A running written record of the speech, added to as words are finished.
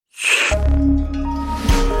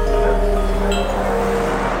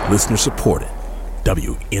Listener supported.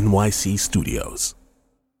 WNYC Studios.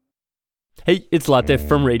 Hey, it's Latif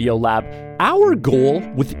from Radiolab. Our goal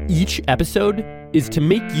with each episode is to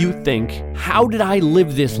make you think, how did I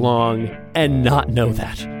live this long and not know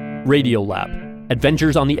that? Radiolab,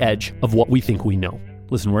 adventures on the edge of what we think we know.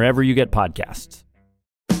 Listen wherever you get podcasts.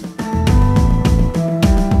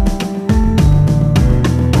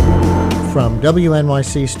 From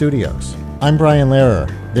WNYC Studios, I'm Brian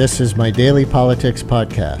Lehrer. This is my daily politics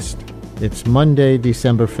podcast. It's Monday,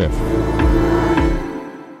 December 5th.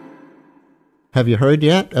 Have you heard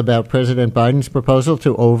yet about President Biden's proposal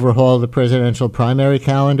to overhaul the presidential primary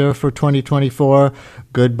calendar for 2024?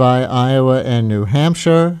 Goodbye Iowa and New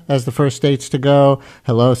Hampshire as the first states to go.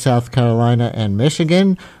 Hello, South Carolina and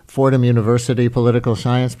Michigan. Fordham University political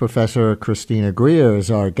science professor Christina Greer is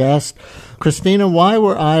our guest. Christina, why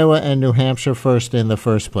were Iowa and New Hampshire first in the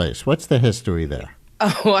first place? What's the history there?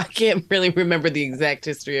 Oh, I can't really remember the exact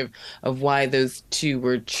history of why those two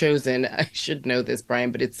were chosen. I should know this,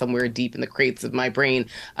 Brian, but it's somewhere deep in the crates of my brain.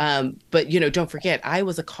 But, don't forget,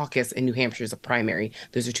 Iowa's a caucus and New Hampshire's a primary.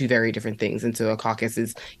 Those are two very different things. And so a caucus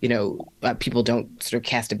is, people don't sort of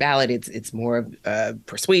cast a ballot. It's more of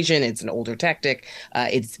persuasion. It's an older tactic.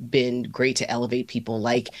 It's been great to elevate people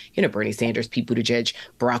like, Bernie Sanders, Pete Buttigieg,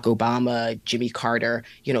 Barack Obama, Jimmy Carter,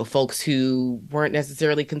 folks who weren't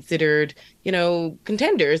necessarily considered,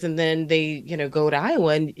 contenders, and then they, go to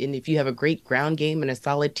Iowa, and if you have a great ground game and a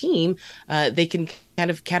solid team, they can kind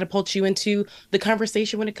of catapult you into the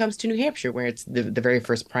conversation when it comes to New Hampshire, where it's the very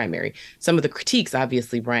first primary. Some of the critiques,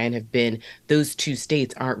 obviously, Brian, have been those two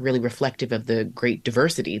states aren't really reflective of the great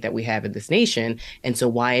diversity that we have in this nation. And so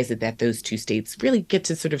why is it that those two states really get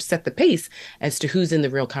to sort of set the pace as to who's in the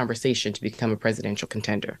real conversation to become a presidential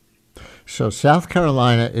contender? So South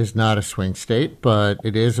Carolina is not a swing state, but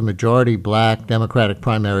it is a majority black Democratic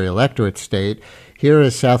primary electorate state. Here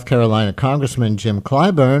is South Carolina Congressman Jim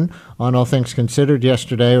Clyburn on All Things Considered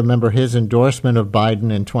yesterday. Remember, his endorsement of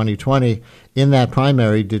Biden in 2020 in that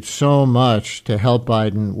primary did so much to help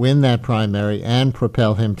Biden win that primary and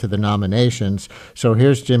propel him to the nominations. So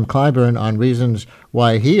here's Jim Clyburn on reasons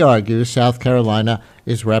why he argues South Carolina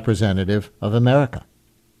is representative of America.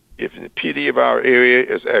 If the PD of our area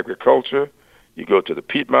is agriculture, you go to the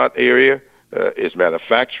Piedmont area, it's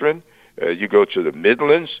manufacturing. You go to the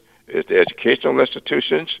Midlands, it's the educational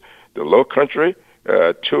institutions, the low country,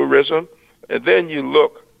 tourism. And then you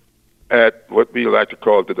look at what we like to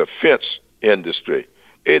call the defense industry.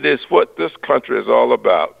 It is what this country is all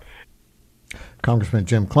about. Congressman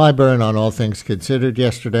Jim Clyburn on All Things Considered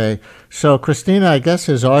yesterday. So, Christina, I guess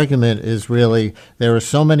his argument is really there are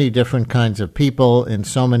so many different kinds of people in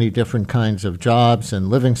so many different kinds of jobs and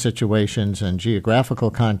living situations and geographical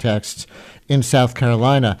contexts in South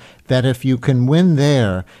Carolina that if you can win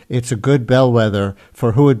there, it's a good bellwether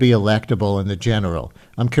for who would be electable in the general.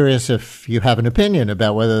 I'm curious if you have an opinion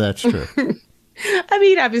about whether that's true. I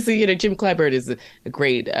mean, obviously, Jim Clyburn is a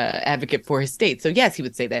great advocate for his state. So, yes, he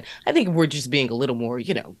would say that. I think we're just being a little more,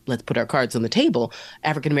 let's put our cards on the table.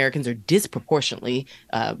 African Americans are disproportionately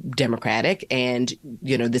Democratic. And,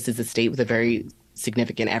 this is a state with a very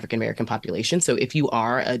significant African-American population. So if you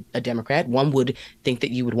are a Democrat, one would think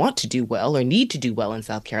that you would want to do well or need to do well in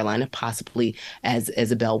South Carolina, possibly as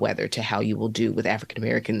a bellwether to how you will do with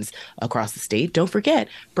African-Americans across the state. Don't forget,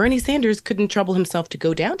 Bernie Sanders couldn't trouble himself to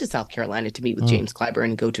go down to South Carolina to meet with James Clyburn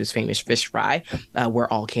and go to his famous fish fry,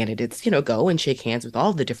 where all candidates, go and shake hands with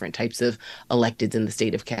all the different types of electeds in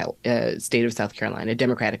the state of South Carolina,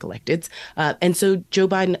 Democratic electeds. And so Joe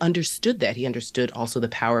Biden understood that. He understood also the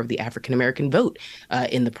power of the African-American vote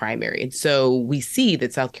in the primary. And so we see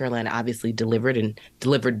that South Carolina obviously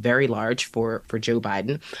delivered very large for Joe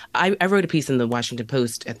Biden. I wrote a piece in the Washington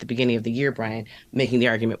Post at the beginning of the year, Brian, making the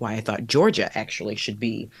argument why I thought Georgia actually should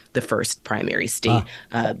be the first primary state,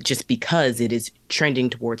 just because it is trending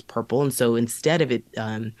towards purple. And so instead of it,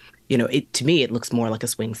 to me, it looks more like a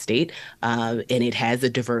swing state, and it has a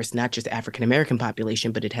diverse, not just African-American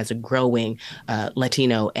population, but it has a growing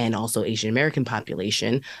Latino and also Asian-American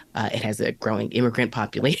population. It has a growing immigrant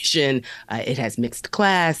population. It has mixed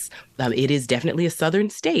class. It is definitely a southern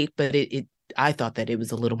state, but I thought that it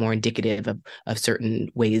was a little more indicative of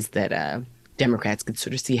certain ways that Democrats could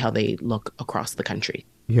sort of see how they look across the country.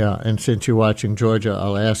 Yeah, and since you're watching Georgia,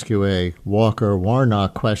 I'll ask you a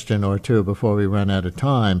Walker-Warnock question or two before we run out of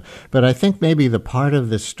time. But I think maybe the part of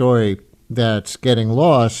this story that's getting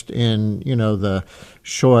lost in, the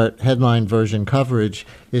short headline version coverage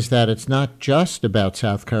is that it's not just about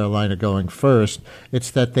South Carolina going first.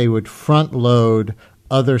 It's that they would front load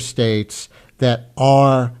other states that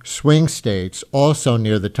are swing states also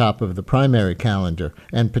near the top of the primary calendar,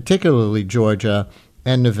 and particularly Georgia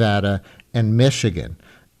and Nevada and Michigan.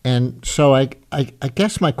 And so I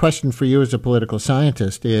guess my question for you as a political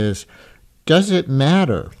scientist is, does it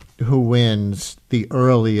matter who wins the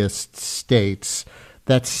earliest states?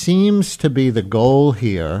 That seems to be the goal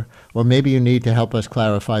here, or maybe you need to help us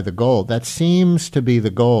clarify the goal. That seems to be the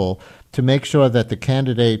goal, to make sure that the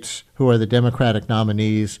candidates who are the Democratic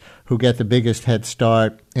nominees who get the biggest head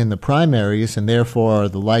start in the primaries and therefore are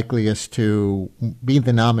the likeliest to be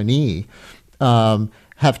the nominee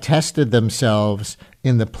have tested themselves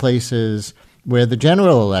in the places where the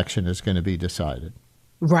general election is going to be decided.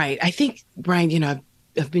 Right. I think, Brian,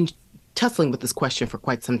 I've been tussling with this question for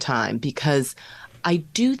quite some time because I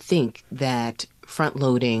do think that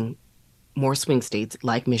front-loading more swing states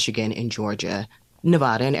like Michigan and Georgia,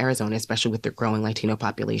 Nevada and Arizona, especially with their growing Latino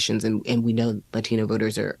populations, and we know Latino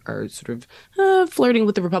voters are sort of flirting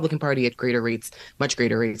with the Republican Party at greater rates, much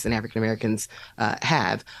greater rates than African Americans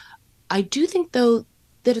have. I do think, though,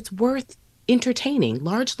 that it's worth entertaining,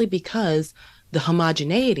 largely because the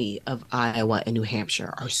homogeneity of Iowa and New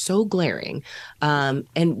Hampshire are so glaring.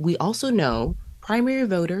 And we also know primary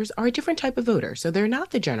voters are a different type of voter. So they're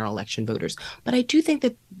not the general election voters. But I do think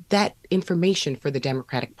that that information for the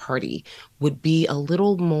Democratic Party would be a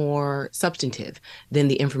little more substantive than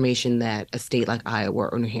the information that a state like Iowa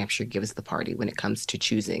or New Hampshire gives the party when it comes to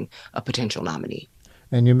choosing a potential nominee.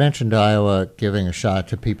 And you mentioned Iowa giving a shot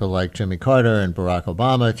to people like Jimmy Carter and Barack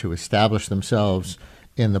Obama to establish themselves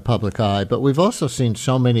in the public eye. But we've also seen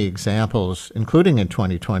so many examples, including in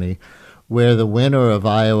 2020, where the winner of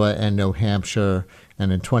Iowa and New Hampshire,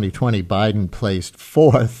 and in 2020, Biden placed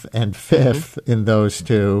 4th and 5th in those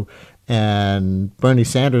two, and Bernie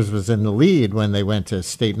Sanders was in the lead when they went to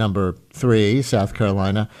state number 3, South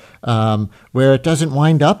Carolina, where it doesn't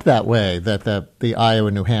wind up that way, that the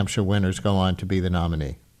Iowa, New Hampshire winners go on to be the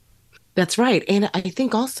nominee. That's right. And I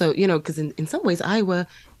think also, because in some ways, Iowa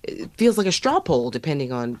feels like a straw poll,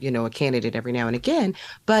 depending on, a candidate every now and again.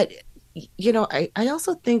 But I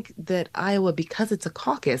also think that Iowa, because it's a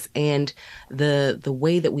caucus and the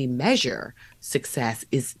way that we measure success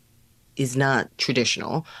is not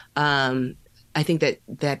traditional. I think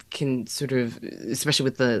that can sort of, especially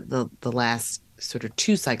with the last sort of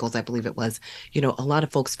 2 cycles, I believe it was, a lot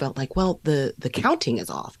of folks felt like, well, the counting is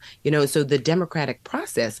off, so the democratic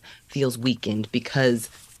process feels weakened because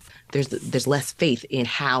there's less faith in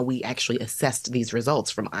how we actually assessed these results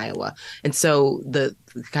from Iowa. And so the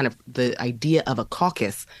idea of a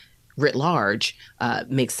caucus writ large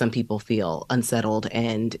makes some people feel unsettled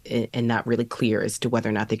and not really clear as to whether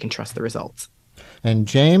or not they can trust the results. And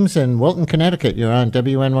James in Wilton, Connecticut, you're on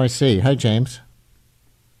WNYC. Hi, James.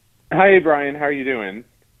 Hi, Brian. How are you doing?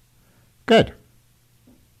 Good.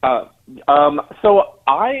 So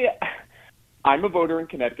I'm a voter in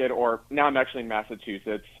Connecticut, or now I'm actually in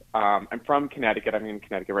Massachusetts. I'm from Connecticut. I'm in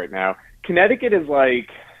Connecticut right now. Connecticut is way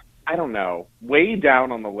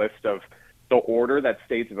down on the list of the order that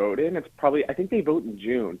states vote in. It's probably, I think they vote in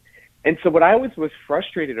June. And so what I always was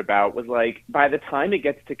frustrated about was by the time it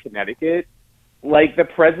gets to Connecticut, the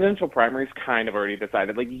presidential primaries kind of already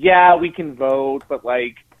decided, yeah, we can vote, but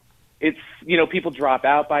it's, people drop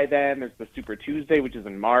out by then. There's the Super Tuesday, which is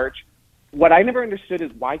in March. What I never understood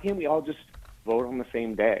is, why can't we all just vote on the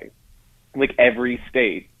same day? Every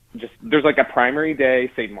state, there's a primary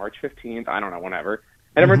day, say March 15th, I don't know, whenever,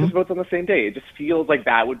 and everyone just votes on the same day. It just feels like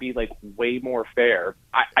that would be way more fair.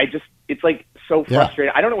 It's so frustrating.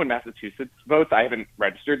 Yeah. I don't know when Massachusetts votes. I haven't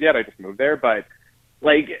registered yet. I just moved there, but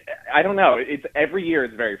I don't know. It's every year.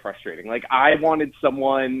 It's very frustrating. I wanted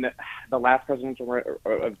someone, the last presidential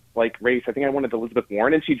race, I think I wanted Elizabeth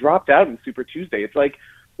Warren, and she dropped out in Super Tuesday. It's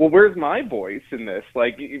well, where's my voice in this? By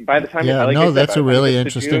the time, that's a really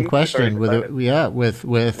interesting question.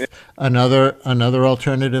 With another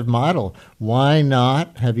alternative model. Why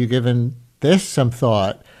not? Have you given this some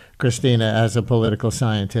thought, Christina, as a political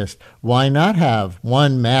scientist? Why not have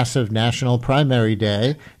one massive national primary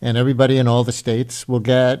day, and everybody in all the states will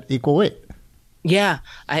get equal weight? Yeah,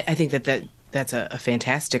 I think that's a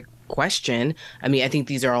fantastic question. I mean, I think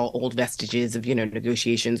these are all old vestiges of,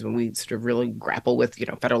 negotiations when we sort of really grapple with,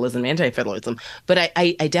 federalism, anti-federalism. But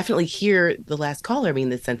I definitely hear the last caller, in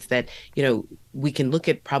the sense that, we can look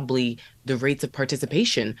at probably the rates of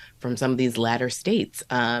participation from some of these latter states.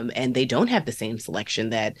 And they don't have the same selection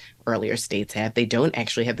that earlier states have. They don't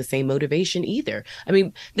actually have the same motivation either.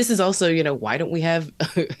 This is also, why don't we have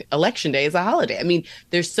election day as a holiday?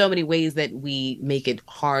 There's so many ways that we make it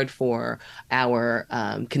hard for our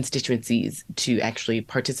constituencies to actually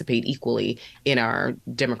participate equally in our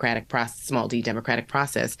democratic process, small d democratic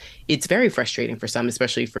process. It's very frustrating for some,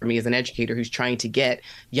 especially for me as an educator who's trying to get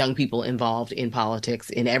young people involved in politics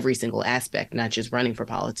in every single aspect, not just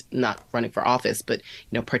not running for office, but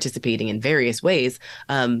participating in various ways.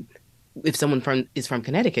 If someone is from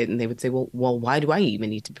Connecticut, and they would say, well, why do I even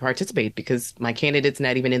need to participate? Because my candidate's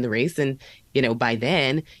not even in the race, and by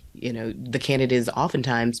then, the candidate is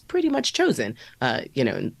oftentimes pretty much chosen.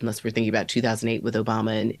 Unless we're thinking about 2008 with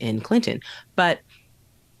Obama and Clinton, but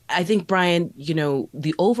I think, Brian,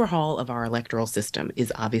 the overhaul of our electoral system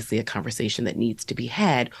is obviously a conversation that needs to be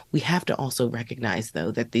had. We have to also recognize,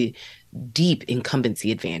 though, that the deep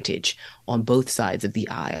incumbency advantage on both sides of the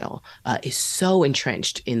aisle is so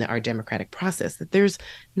entrenched in our democratic process that there's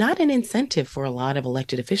not an incentive for a lot of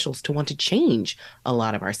elected officials to want to change a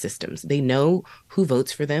lot of our systems. They know who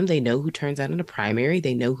votes for them. They know who turns out in a primary.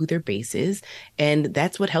 They know who their base is. And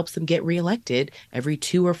that's what helps them get reelected every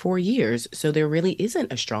 2 or 4 years. So there really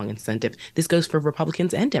isn't a strong incentive. This goes for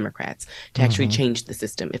Republicans and Democrats to actually change the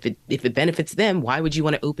system. If it benefits them, why would you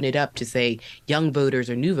want to open it up to, say, young voters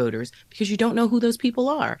or new voters? Because you don't know who those people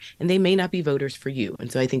are, and they may not be voters for you.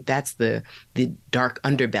 And so I think that's the dark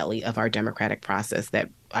underbelly of our democratic process that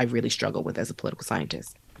I really struggle with as a political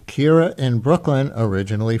scientist. Kira in Brooklyn,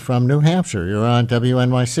 originally from New Hampshire. You're on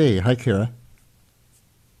WNYC. Hi, Kira.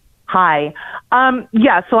 Hi.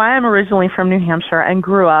 So I am originally from New Hampshire and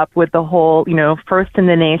grew up with the whole, first in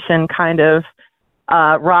the nation kind of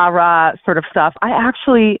rah-rah sort of stuff.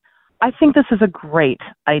 I think this is a great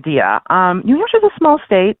idea. New Hampshire's a small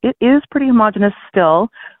state. It is pretty homogenous still.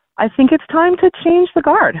 I think it's time to change the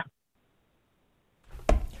guard.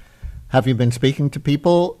 Have you been speaking to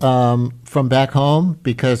people from back home?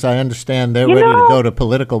 Because I understand they're ready to go to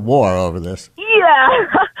political war over this. Yeah,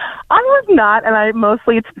 I was not, and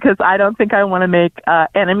mostly it's because I don't think I want to make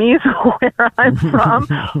enemies where I'm from.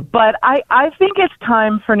 But I think it's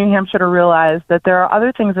time for New Hampshire to realize that there are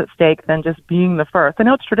other things at stake than just being the first. I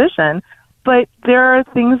know it's tradition, but there are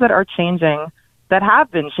things that are changing, that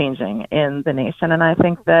have been changing in the nation, and I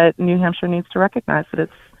think that New Hampshire needs to recognize that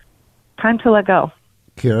it's time to let go.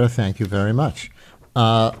 Kira, thank you very much.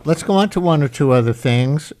 Let's go on to one or two other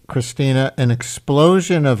things. Christina, an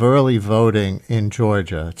explosion of early voting in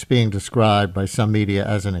Georgia. It's being described by some media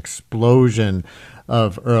as an explosion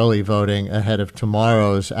of early voting ahead of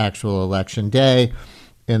tomorrow's actual election day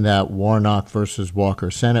in that Warnock versus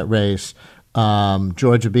Walker Senate race.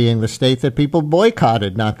 Georgia being the state that people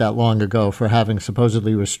boycotted not that long ago for having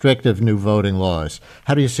supposedly restrictive new voting laws.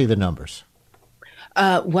 How do you see the numbers?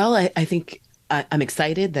 I think I'm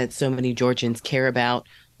excited that so many Georgians care about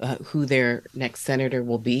who their next senator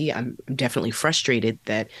will be. I'm definitely frustrated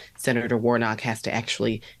that Senator Warnock has to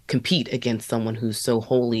actually compete against someone who's so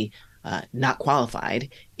wholly not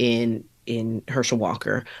qualified in Herschel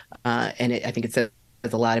Walker. I think it says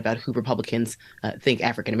a lot about who Republicans think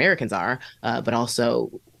African Americans are, but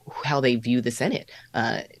also how they view the Senate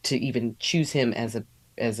to even choose him as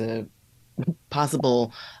a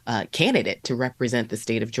possible candidate to represent the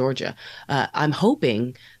state of Georgia. I'm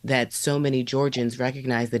hoping that so many Georgians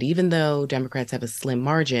recognize that even though Democrats have a slim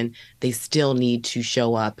margin, they still need to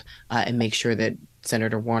show up and make sure that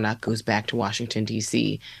Senator Warnock goes back to Washington,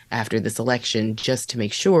 D.C. after this election, just to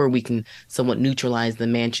make sure we can somewhat neutralize the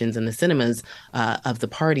mansions and the cinemas of the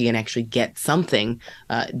party and actually get something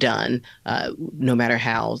done, no matter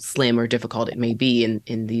how slim or difficult it may be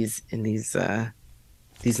in these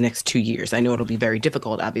next 2 years. I know it'll be very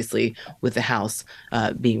difficult, obviously, with the House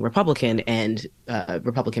being Republican and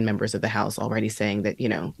Republican members of the House already saying that,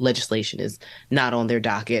 legislation is not on their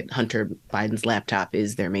docket. Hunter Biden's laptop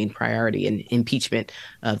is their main priority and impeachment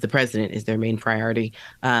of the president is their main priority.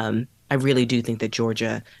 I really do think that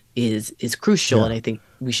Georgia is crucial, and I think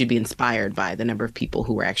we should be inspired by the number of people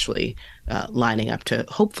who are actually lining up to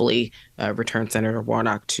hopefully return Senator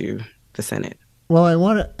Warnock to the Senate. Well, I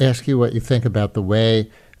want to ask you what you think about the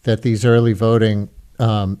way that these early voting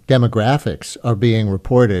demographics are being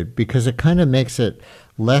reported, because it kind of makes it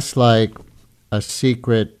less like a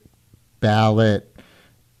secret ballot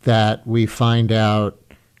that we find out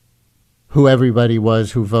who everybody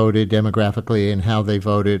was who voted demographically and how they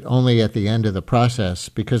voted only at the end of the process.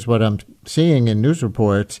 Because what I'm seeing in news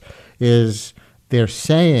reports is they're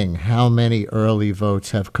saying how many early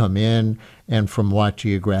votes have come in and from what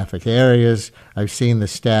geographic areas. I've seen the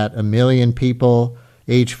stat 1 million people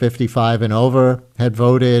age 55 and over had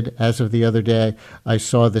voted as of the other day. I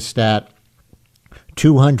saw the stat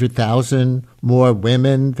 200,000 more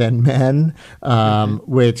women than men,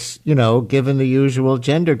 which, given the usual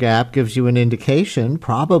gender gap, gives you an indication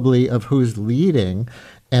probably of who's leading.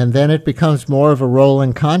 And then it becomes more of a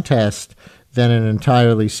rolling contest than an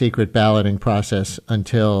entirely secret balloting process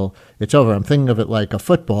until it's over. I'm thinking of it like a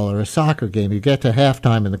football or a soccer game. You get to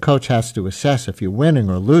halftime and the coach has to assess if you're winning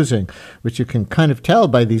or losing, which you can kind of tell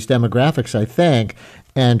by these demographics, I think,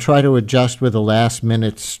 and try to adjust with a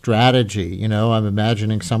last-minute strategy. You know, I'm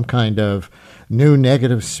imagining some kind of new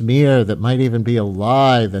negative smear that might even be a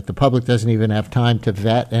lie that the public doesn't even have time to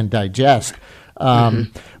vet and digest.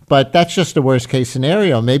 But that's just a worst-case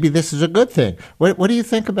scenario. Maybe this is a good thing. What do you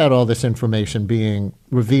think about all this information being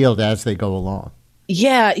revealed as they go along?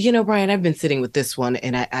 Yeah, Brian, I've been sitting with this one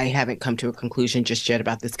and I haven't come to a conclusion just yet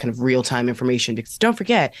about this kind of real-time information because don't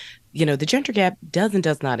forget, the gender gap does and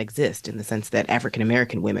does not exist in the sense that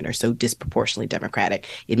African-American women are so disproportionately Democratic.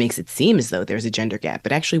 It makes it seem as though there's a gender gap,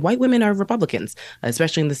 but actually white women are Republicans,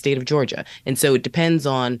 especially in the state of Georgia. And so it depends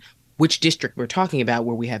on which district we're talking about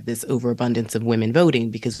where we have this overabundance of women voting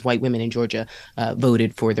because white women in Georgia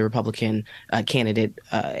voted for the Republican candidate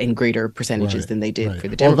in greater percentages than they did for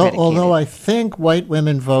the Democratic although candidate. I think white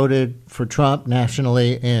women voted for Trump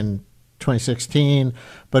nationally in 2016,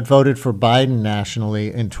 but voted for Biden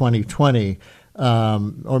nationally in 2020.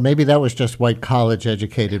 Or maybe that was just white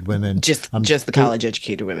college-educated women. Just the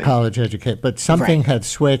college-educated women. College-educated. But something had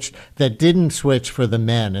switched that didn't switch for the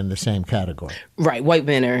men in the same category. Right. White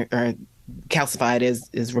men are calcified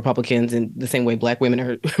as Republicans in the same way black women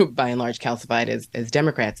are by and large calcified as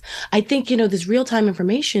Democrats. I think, this real-time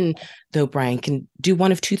information, though, Brian, can do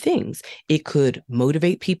one of two things. It could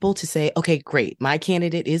motivate people to say, okay, great, my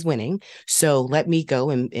candidate is winning, so let me go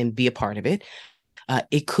and be a part of it.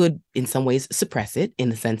 It could, in some ways, suppress it in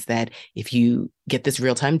the sense that if you get this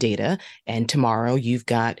real-time data and tomorrow you've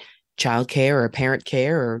got childcare or parent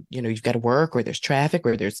care or, you've got to work or there's traffic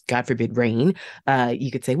or there's, God forbid, rain, you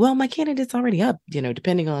could say, well, my candidate's already up,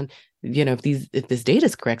 depending on, if this data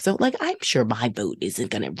is correct. So I'm sure my vote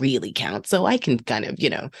isn't going to really count. So I can kind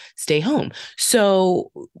of, stay home.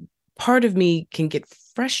 So part of me can get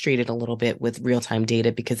frustrated a little bit with real-time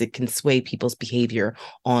data because it can sway people's behavior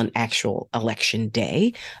on actual election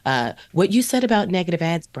day. What you said about negative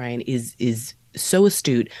ads, Brian, is so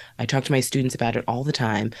astute. I talk to my students about it all the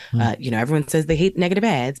time. Everyone says they hate negative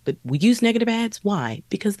ads, but we use negative ads. Why?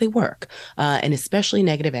 Because they work. And especially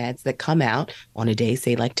negative ads that come out on a day,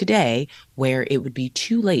 say like today, where it would be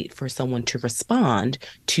too late for someone to respond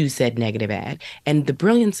to said negative ad. And the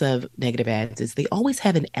brilliance of negative ads is they always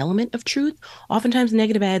have an element of truth. Oftentimes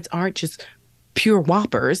negative ads aren't just pure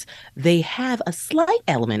whoppers. They have a slight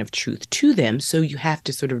element of truth to them. So you have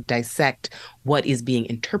to sort of dissect what is being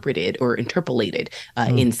interpreted or interpolated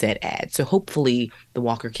in said ad. So hopefully the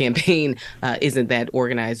Walker campaign isn't that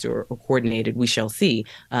organized or coordinated. We shall see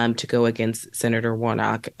to go against Senator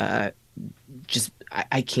Warnock.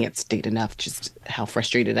 I can't state enough just how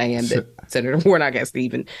frustrated I am that Senator Warnock has to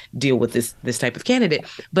even deal with this type of candidate.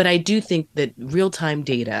 But I do think that real-time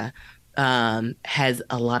data has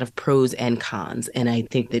a lot of pros and cons. And I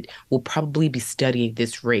think that we'll probably be studying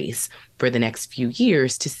this race for the next few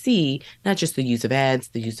years to see not just the use of ads,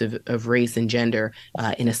 the use of race and gender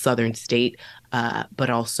in a southern state, but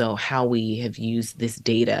also how we have used this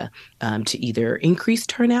data to either increase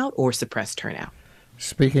turnout or suppress turnout.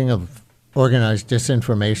 Speaking of organized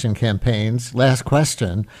disinformation campaigns, last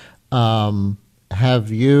question.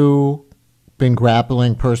 Have you been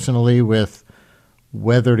grappling personally with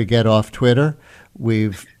whether to get off Twitter?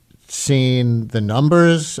 We've seen the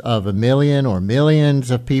numbers of 1 million or millions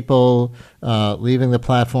of people leaving the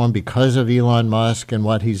platform because of Elon Musk and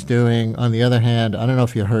what he's doing. On the other hand, I don't know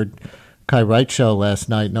if you heard Kai Wright's show last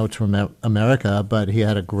night, Notes from America, but he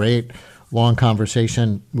had a great long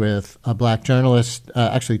conversation with a black journalist,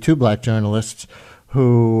 actually two black journalists,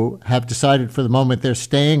 who have decided for the moment they're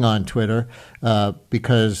staying on Twitter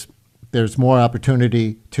because there's more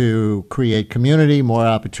opportunity to create community, more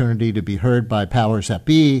opportunity to be heard by powers that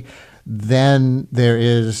be. Then there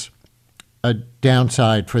is a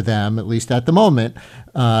downside for them, at least at the moment,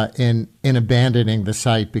 in abandoning the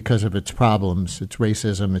site because of its problems, its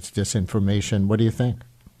racism, its disinformation. What do you think?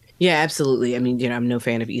 Yeah, absolutely. I mean, I'm no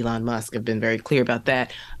fan of Elon Musk. I've been very clear about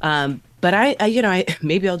that. But I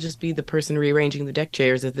maybe I'll just be the person rearranging the deck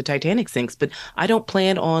chairs as the Titanic sinks, but I don't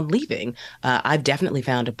plan on leaving. I've definitely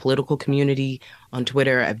found a political community on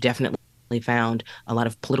Twitter. I've definitely found a lot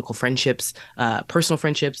of political friendships, personal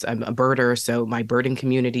friendships. I'm a birder, so my birding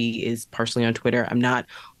community is partially on Twitter. I'm not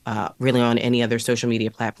really on any other social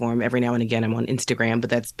media platform. Every now and again, I'm on Instagram,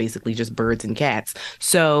 but that's basically just birds and cats.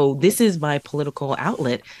 So this is my political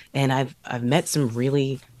outlet, and I've met some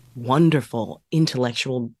really wonderful,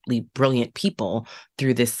 intellectually brilliant people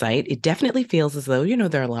through this site. It definitely feels as though,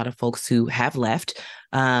 there are a lot of folks who have left,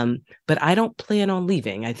 but I don't plan on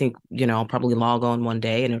leaving. I think, I'll probably log on one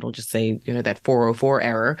day and it'll just say, that 404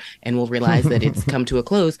 error, and we'll realize that it's come to a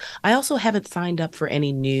close. I also haven't signed up for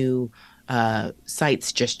any new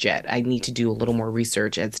sites just yet. I need to do a little more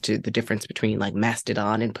research as to the difference between like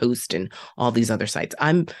Mastodon and Post and all these other sites.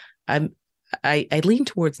 I lean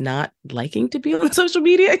towards not liking to be on social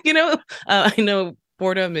media. I know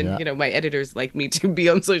Fordham and my editors like me to be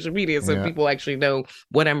on social media, so people actually know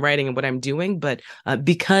what I'm writing and what I'm doing. But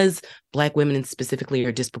because Black women specifically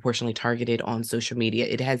are disproportionately targeted on social media,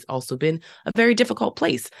 it has also been a very difficult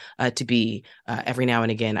place to be. Every now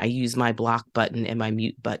and again, I use my block button and my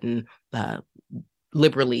mute button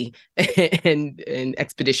liberally and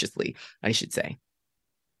expeditiously, I should say.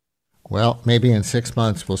 Well, maybe in 6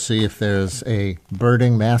 months we'll see if there's a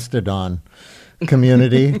birding Mastodon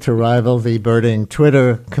community to rival the birding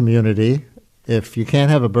Twitter community. If you can't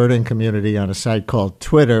have a birding community on a site called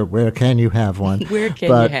Twitter, where can you have one? Where can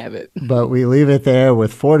you have it? But we leave it there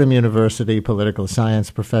with Fordham University political science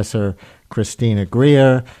professor Christina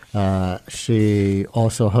Greer. She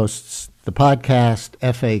also hosts the podcast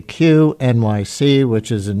FAQ NYC,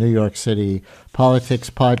 which is a New York City politics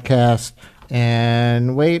podcast.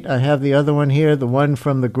 And wait, I have the other one here, the one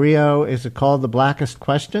from the Griot. Is it called The Blackest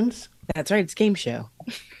Questions? That's right. It's a game show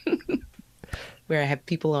where I have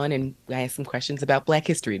people on and I ask them questions about Black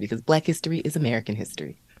history, because Black history is American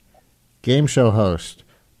history. Game show host,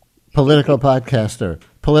 political podcaster,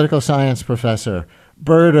 political science professor,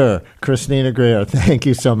 birder, Christina Greer. Thank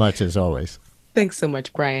you so much, as always. Thanks so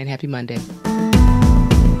much, Brian. Happy Monday.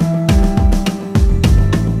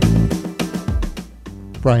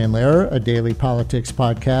 Brian Lehrer, a daily politics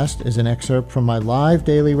podcast, is an excerpt from my live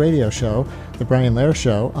daily radio show, The Brian Lehrer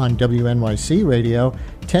Show, on WNYC Radio,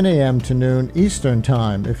 10 a.m. to noon Eastern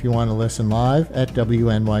Time, if you want to listen live at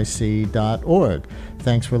wnyc.org.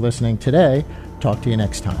 Thanks for listening today. Talk to you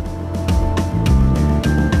next time.